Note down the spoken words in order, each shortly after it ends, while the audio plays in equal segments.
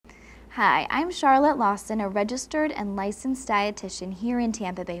Hi, I'm Charlotte Lawson, a registered and licensed dietitian here in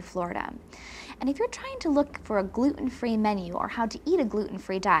Tampa Bay, Florida. And if you're trying to look for a gluten-free menu or how to eat a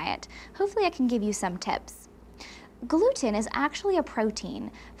gluten-free diet, hopefully I can give you some tips. Gluten is actually a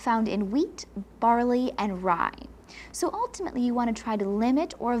protein found in wheat, barley, and rye. So ultimately you want to try to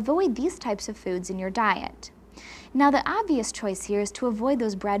limit or avoid these types of foods in your diet. Now the obvious choice here is to avoid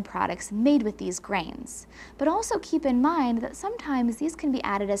those bread products made with these grains. But also keep in mind that sometimes these can be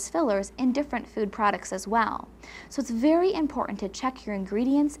added as fillers in different food products as well. So it's very important to check your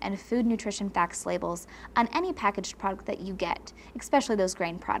ingredients and food nutrition facts labels on any packaged product that you get, especially those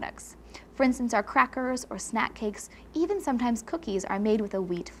grain products. For instance, our crackers or snack cakes, even sometimes cookies, are made with a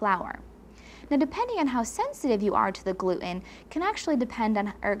wheat flour. Now, depending on how sensitive you are to the gluten can actually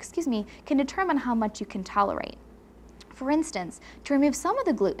can determine how much you can tolerate. For instance, to remove some of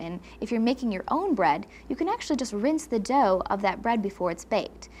the gluten, if you're making your own bread, you can actually just rinse the dough of that bread before it's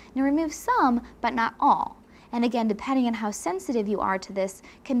baked. Now remove some, but not all. And again, depending on how sensitive you are to this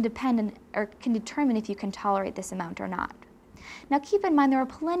can determine if you can tolerate this amount or not. Now keep in mind there are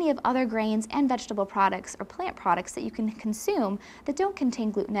plenty of other grains and vegetable products or plant products that you can consume that don't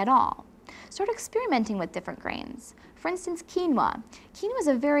contain gluten at all. Start experimenting with different grains. For instance, quinoa. Quinoa is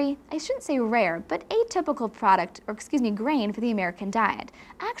a very, I shouldn't say rare, but atypical grain for the American diet.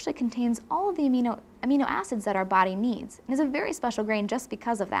 It actually contains all of the amino acids that our body needs and is a very special grain just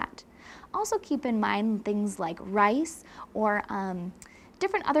because of that. Also keep in mind things like rice or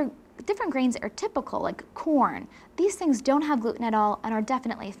different grains that are typical, like corn. These things don't have gluten at all and are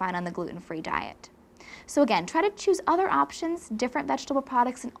definitely fine on the gluten-free diet. So again, try to choose other options, different vegetable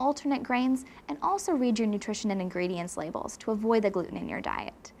products and alternate grains, and also read your nutrition and ingredients labels to avoid the gluten in your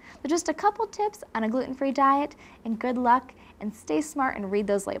diet. So just a couple tips on a gluten-free diet, and good luck, and stay smart and read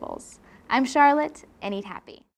those labels. I'm Charlotte, and eat happy.